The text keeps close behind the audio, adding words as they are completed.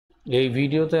এই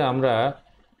ভিডিওতে আমরা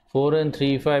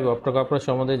 4N35 অপ্টোকাপলার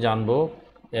সম্বন্ধে জানব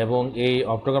এবং এই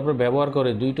অপ্টোকাপলার ব্যবহার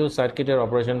করে দুইটো সার্কিটের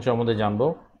অপারেশন সম্বন্ধে জানব।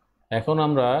 এখন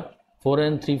আমরা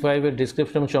 4N35 এর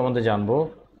ডিসক্রিপশন সম্বন্ধে জানব।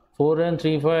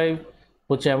 4N35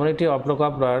 হচ্ছে এমন একটি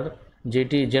অপ্টোকাপলার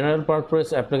যেটি জেনারেল পারপাস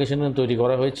অ্যাপ্লিকেশনে তৈরি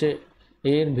করা হয়েছে।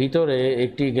 এর ভিতরে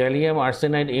একটি gallium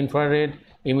arsenide infrared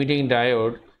emitting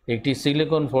diode একটি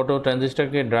সিলিকন ফটো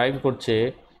ট্রানজিস্টরকে ড্রাইভ করছে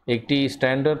একটি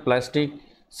স্ট্যান্ডার্ড প্লাস্টিক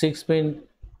 6-পিন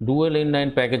ডুয়েল ইনলাইন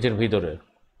প্যাকেজের ভিতরে।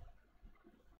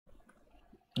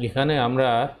 এখানে আমরা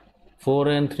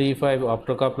 4N35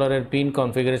 অপ্টোকাপলারের পিন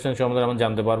কনফিগারেশন সম্বন্ধে আমরা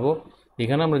জানতে পারবো।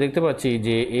 এখানে আমরা দেখতে পাচ্ছি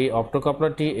যে এই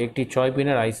অপ্টোকাপলারটি একটি 6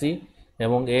 পিনের আইসি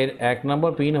এবং এর 1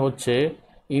 নম্বর পিন হচ্ছে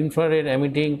ইনফ্রারেড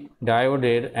এমিটিং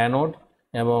ডায়োডের অ্যানোড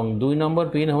এবং 2 নম্বর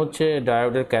পিন হচ্ছে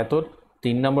ডায়োডের ক্যাথোড,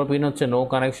 3 নম্বর পিন হচ্ছে নো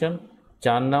কানেকশন,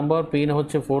 4 নম্বর পিন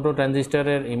হচ্ছে ফোটো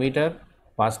ট্রানজিস্টরের ইমিটার,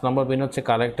 5 নম্বর পিন হচ্ছে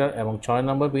কালেক্টর এবং 6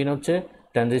 নম্বর পিন হচ্ছে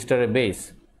ট্রানজিস্টরের বেস।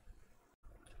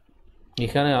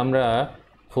 এখানে আমরা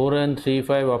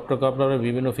 4N35 অপ্টোকাপলারের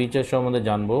বিভিন্ন ফিচার সম্বন্ধে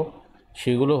জানব।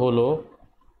 সেগুলো হলো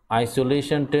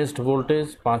isolation test voltage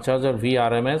 5000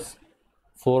 VRMS,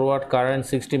 forward current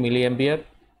 60 milliampere,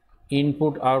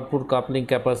 input output coupling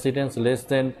capacitance less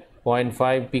than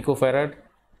 0.5 পিকোফ্যারাড,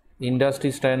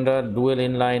 industry standard dual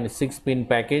inline 6-পিন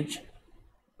package,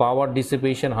 power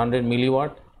dissipation 100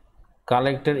 milliwatt,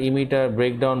 collector emitter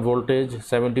breakdown voltage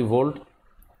 70 volt,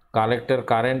 collector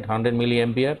current 100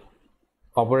 milliampere,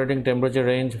 operating temperature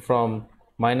range from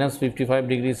 -55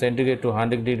 degrees centigrade to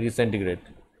 100 degrees centigrade।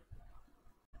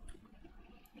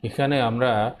 এখানে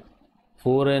আমরা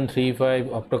 4N35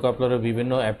 অপ্টোকাপলারের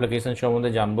বিভিন্ন application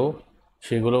সম্বন্ধে জানব।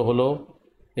 সেগুলো হলো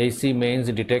AC means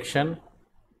detection,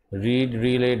 read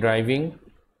relay driving,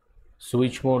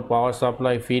 switch mode power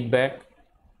supply feedback,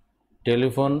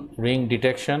 telephone ring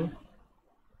detection,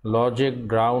 logic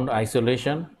ground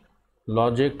isolation,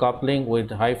 logic coupling with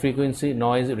high frequency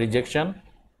noise rejection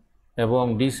এবং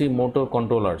DC motor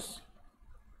controllers.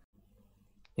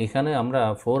 এখানে আমরা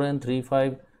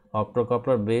 4N35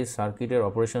 অপ্টোকাপলার বেস সার্কিটের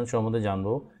operation সম্বন্ধে জানব।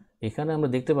 এখানে আমরা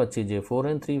দেখতে পাচ্ছি যে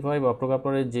 4N35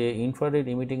 অপ্টোকাপলারের যে ইনফ্রারেড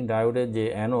ইমিটিং ডায়োডের যে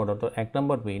অ্যানোড অর্থাৎ 1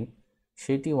 নম্বর পিন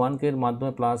সেটি 1K এর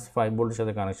মাধ্যমে +5 ভোল্টের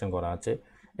সাথে কানেকশন করা আছে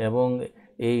এবং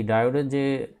এই ডায়োডের যে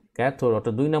ক্যাথোড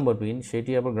অর্থাৎ 2 নম্বর পিন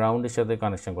সেটি আবার গ্রাউন্ডের সাথে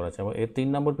কানেকশন করা আছে এবং এর 3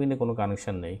 নম্বর পিনে কোনো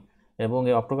কানেকশন নেই এবং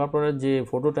এই অপ্টোকাপলারের যে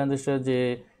ফোটো ট্রানজিস্টরের যে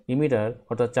ইমিটার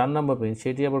অর্থাৎ 4 নম্বর পিন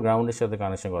সেটি আবার গ্রাউন্ডের সাথে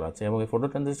কানেকশন করা আছে এবং এই ফোটো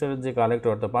ট্রানজিস্টরের যে কালেক্টর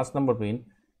অর্থাৎ 5 নম্বর পিন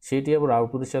সেটি আবার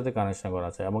আউটপুটের সাথে কানেকশন করা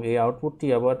আছে এবং এই আউটপুটটি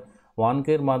আবার 1K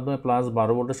এর মাধ্যমে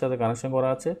 +12 ভোল্টের সাথে কানেকশন করা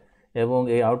আছে এবং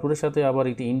এই আউটপুটের সাথে আবার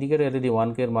একটি ইন্ডিকেটর এলইডি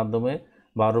 1K এর মাধ্যমে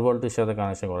 12 ভোল্টের সাথে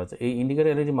কানেকশন করা আছে। এই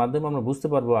ইন্ডিকেটর এলইডির মাধ্যমে আমরা বুঝতে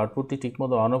পারবো আউটপুটটি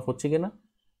ঠিকমতো অন অফ হচ্ছে কিনা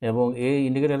এবং এই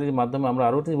ইন্ডিকেটর এলইডির মাধ্যমে আমরা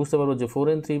আরও বুঝতে পারবো যে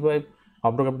 4N35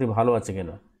 অপ্টোকাপলারটি ভালো আছে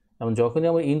কিনা। এবং যখনই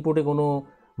আমরা ইনপুটে কোনো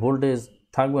ভোল্টেজ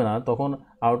থাকবে না তখন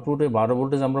আউটপুটে 12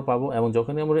 ভোল্টেজ আমরা পাবো এবং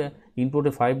যখনই আমরা ইনপুটে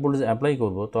 5 ভোল্টেজ অ্যাপ্লাই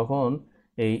করব তখন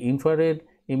এই ইনফ্রারেড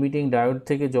ইমিটিং ডায়োড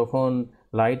থেকে যখন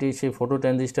লাইট এসে ফোটো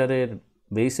ট্রানজিস্টরের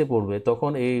বেসে পড়বে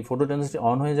তখন এই ফোটো ট্রানজিস্টর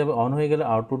অন হয়ে যাবে, অন হয়ে গেলে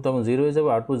আউটপুট তখন 0 হয়ে যাবে,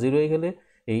 আউটপুট 0 হয়ে গেলে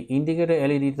এই ইন্ডিকেটর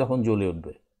এলইডি তখন জ্বলে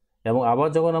উঠবে এবং আবার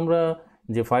যখন আমরা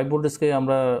যে 5 ভোল্টেজকে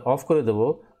আমরা অফ করে দেবো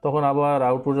তখন আবার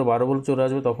আউটপুটে 12 ভোল্ট চলে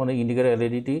আসবে, তখন এই ইন্ডিকেটর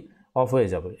এলইডিটি অফ হয়ে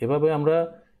যাবে। এভাবে আমরা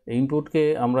ইনপুটকে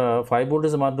আমরা 5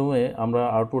 ভোল্টেজের মাধ্যমে আমরা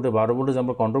আউটপুটে 12 ভোল্টেজ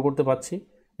আমরা কন্ট্রোল করতে পারছি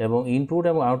এবং ইনপুট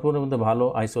এবং আউটপুটের মধ্যে ভালো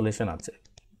আইসোলেশন আছে।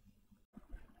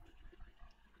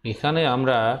 এখানে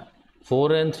আমরা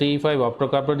 4N35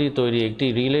 অপ্টোকাপলার দিয়ে তৈরি একটি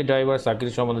রিলে ড্রাইভার সার্কিট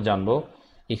সম্বন্ধে জানব।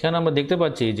 এখানে আমরা দেখতে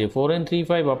পাচ্ছি যে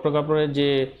 4N35 অপ্টোকাপলারের যে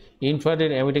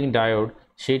ইনফ্রারেড এমিটিং ডায়োড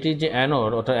সেটির যে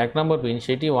অ্যানোড অর্থাৎ 1 নম্বর পিন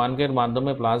সেটি 1K এর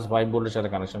মাধ্যমে +5 ভোল্টের সাথে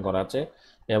কানেকশন করা আছে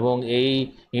এবং এই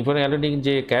ইনফ্রারেড এমিটিং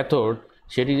যে ক্যাথোড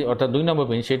সেটি অর্থাৎ 2 নম্বর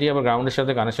পিন সেটি আবার গ্রাউন্ডের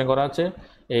সাথে কানেকশন করা আছে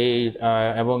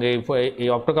এবং এই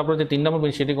অপ্টোকাপলার যে 3 নম্বর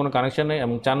পিন সেটি কোনো কানেকশন নেই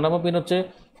এবং 4 নম্বর পিন হচ্ছে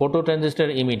ফোটো ট্রানজিস্টর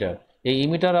ইমিটার। এই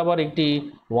ইমিটার আবার একটি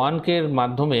 1K এর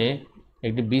মাধ্যমে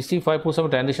একটি BC547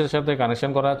 ট্রানজিস্টরের সাথে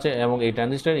কানেকশন করা আছে এবং এই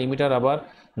ট্রানজিস্টর ইমিটার আবার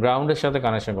গ্রাউন্ডের সাথে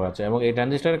কানেকশন করা আছে এবং এই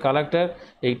ট্রানজিস্টরের কালেক্টর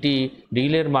একটি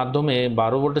রিলের মাধ্যমে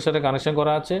 12 ভোল্টের সাথে কানেকশন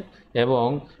করা আছে এবং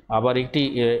আবার একটি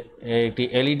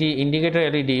এলইডি ইন্ডিকেটর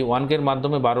এলইডি 1K এর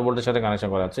মাধ্যমে 12 ভোল্টের সাথে কানেকশন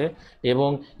করা আছে এবং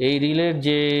এই রিলের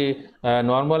যে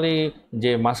নর্মালি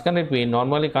যে মাঝখানের পিন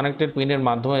নর্মালি কানেক্টেড পিনের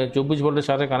মাধ্যমে 24 ভোল্টের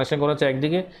সাথে কানেকশন করা আছে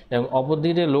একদিকে এবং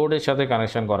অপরদিকে লোডের সাথে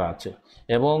কানেকশন করা আছে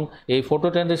এবং এই ফোটো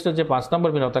ট্রানজিস্টর যে 5 নম্বর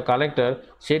পিন অর্থাৎ কালেক্টর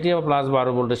সেটি আবার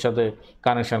 +12 ভোল্টের সাথে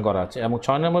কানেকশন করা আছে এবং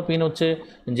 6 নম্বর পিন হচ্ছে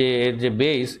যে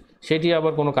বেস সেটি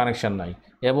আবার কোনো কানেকশন নাই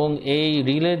এবং এই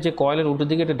রিলের যে কয়েলের উল্টো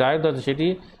দিকে একটা ডায়োড আছে সেটি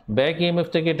ব্যাক ইএমএফ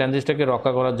থেকে ট্রানজিস্টরকে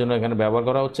রক্ষা করার জন্য এখানে ব্যবহার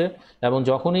করা হচ্ছে। এবং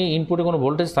যখনই ইনপুটে কোনো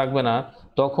ভোল্টেজ থাকবে না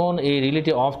তখন এই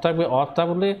রিলেটি অফ থাকবে। অফ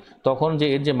থাকলে তখন যে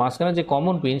এর যে মাঝখানে যে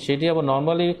কমন পিন সেটি আবার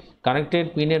নর্মালি কানেক্টেড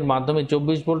পিনের মাধ্যমে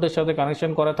 24 ভোল্টের সাথে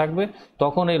কানেকশন করা থাকবে,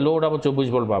 তখন এই লোড আবার 24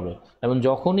 ভোল্ট পাবে। এবং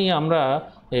যখনই আমরা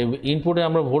ইনপুটে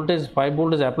আমরা ভোল্টেজ 5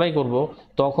 ভোল্টেজ অ্যাপ্লাই করব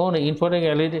তখন ইনফ্রারেড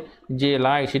এলইডি যে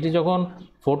লাইট সেটি যখন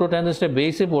ফোটো ট্রানজিস্টর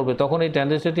বেসে পড়বে তখন এই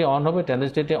ট্রানজিস্টরটি অন হবে।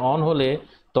 ট্রানজিস্টরটি অন হলে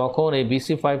তখন এই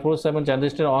BC547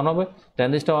 ট্রানজিস্টর অন হবে।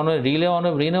 ট্রানজিস্টর অন হয়ে রিলে অন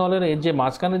হবে। রিলে অনের এর যে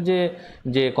মাঝখানের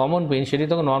যে কমন পিন সেটি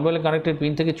তখন নর্মালি কানেক্টেড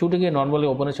পিন থেকে ছুটে গিয়ে নর্মালি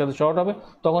ওপেনের সাথে শর্ট হবে।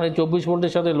 তখন এই 24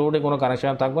 ভোল্টের সাথে লোডে কোনো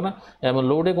কানেকশন থাকবে না এবং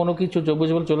লোডে কোনো কিছু 24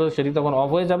 ভোল্ট চলে সেটি তখন অফ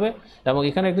হয়ে যাবে। এবং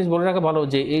এখানে একটি বলে রাখা ভালো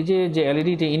যে এই যে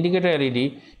এলইডিটি ইন্ডিকেটর এলইডি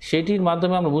সেটির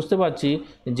মাধ্যমে আমরা বুঝতে পারছি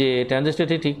যে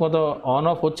ট্রানজিস্টরটি ঠিকমতো অন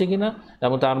অফ হচ্ছে কিনা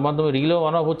এবং তার মাধ্যমে রিলেও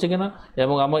অন অফ হচ্ছে কিনা।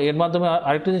 এবং আমরা এর মাধ্যমে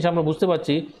আরেকটা জিনিস আমরা বুঝতে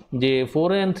পারছি যে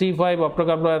 4N35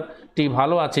 অপ্টোকাপলারটি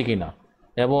ভালো আছে কিনা।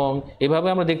 এবং এভাবে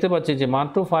আমরা দেখতে পাচ্ছি যে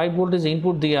মাত্র 5 ভোল্টেজ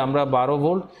ইনপুট দিয়ে আমরা 12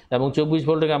 ভোল্ট এবং 24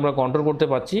 ভোল্টকে আমরা কন্ট্রোল করতে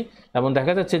পারছি। এবং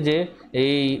দেখা যাচ্ছে যে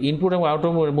এই ইনপুট এবং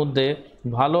আউটপুটের মধ্যে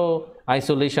ভালো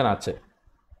আইসোলেশন আছে।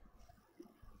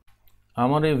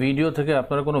 আমার এই ভিডিও থেকে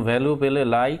আপনারা কোনো ভ্যালু পেলে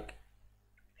লাইক,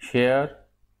 শেয়ার,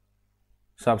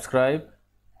 সাবস্ক্রাইব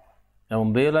এবং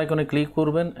বেল আইকনে ক্লিক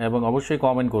করবেন এবং অবশ্যই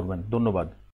কমেন্ট করবেন। ধন্যবাদ।